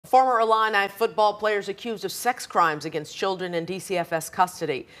Former Illini football players accused of sex crimes against children in DCFS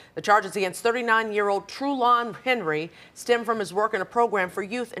custody. The charges against 39-year-old Trulon Henry stem from his work in a program for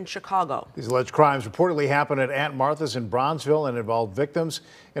youth in Chicago. These alleged crimes reportedly happened at Aunt Martha's in Bronzeville and involved victims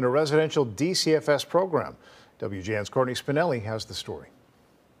in a residential DCFS program. WGN's Courtney Spinelli has the story.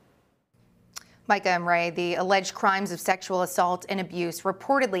 Micah and Ray, the alleged crimes of sexual assault and abuse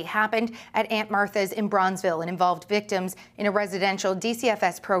reportedly happened at Aunt Martha's in Bronzeville and involved victims in a residential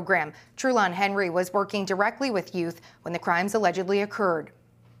DCFS program. Trulon Henry was working directly with youth when the crimes allegedly occurred.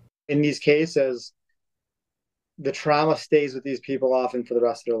 In these cases, the trauma stays with these people often for the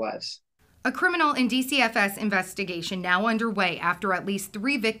rest of their lives. A criminal and DCFS investigation now underway after at least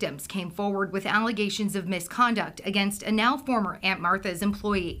 3 victims came forward with allegations of misconduct against a now former Aunt Martha's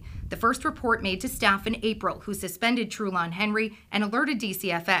employee. The first report made to staff in April, who suspended Trulon Henry and alerted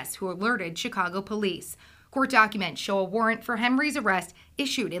DCFS, who alerted Chicago police. Court documents show a warrant for Henry's arrest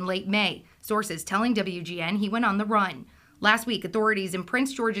issued in late May. Sources telling WGN he went on the run. Last week, authorities in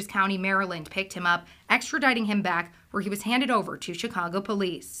Prince George's County, Maryland, picked him up, extraditing him back, where he was handed over to Chicago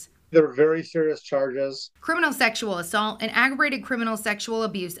police. There were very serious charges. Criminal sexual assault and aggravated criminal sexual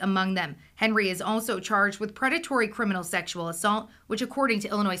abuse among them. Henry is also charged with predatory criminal sexual assault, which according to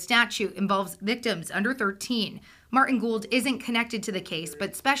Illinois statute involves victims under 13. Martin Gould isn't connected to the case,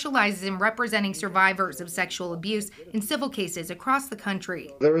 but specializes in representing survivors of sexual abuse in civil cases across the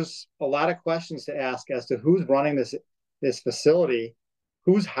country. There was a lot of questions to ask as to who's running this facility,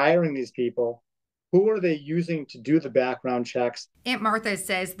 who's hiring these people, who are they using to do the background checks? Aunt Martha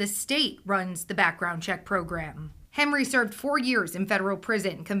says the state runs the background check program. Henry served 4 years in federal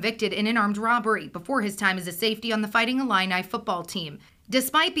prison, convicted in an armed robbery before his time as a safety on the Fighting Illini football team.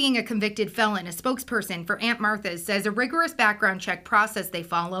 Despite being a convicted felon, a spokesperson for Aunt Martha's says a rigorous background check process they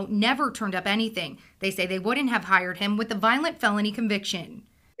follow never turned up anything. They say they wouldn't have hired him with a violent felony conviction.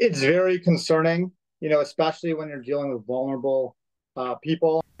 It's very concerning, especially when you're dealing with vulnerable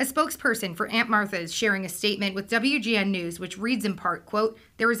people. A spokesperson for Aunt Martha's sharing a statement with WGN News, which reads in part, quote,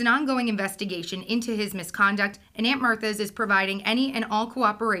 "There is an ongoing investigation into his misconduct, and Aunt Martha's is providing any and all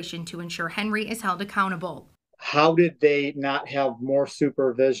cooperation to ensure Henry is held accountable." How did they not have more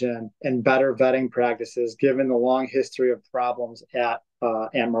supervision and better vetting practices given the long history of problems at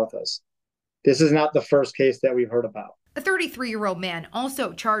Aunt Martha's? This is not the first case that we've heard about. A 33-year-old man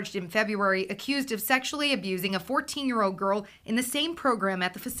also charged in February accused of sexually abusing a 14-year-old girl in the same program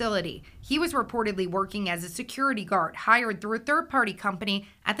at the facility. He was reportedly working as a security guard hired through a third-party company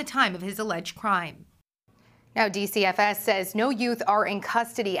at the time of his alleged crime. Now, DCFS says no youth are in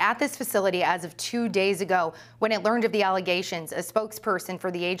custody at this facility as of 2 days ago. When it learned of the allegations, a spokesperson for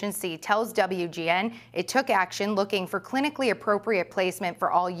the agency tells WGN it took action looking for clinically appropriate placement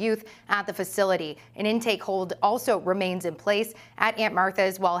for all youth at the facility. An intake hold also remains in place at Aunt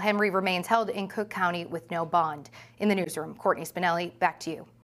Martha's while Henry remains held in Cook County with no bond. In the newsroom, Courtney Spinelli, back to you.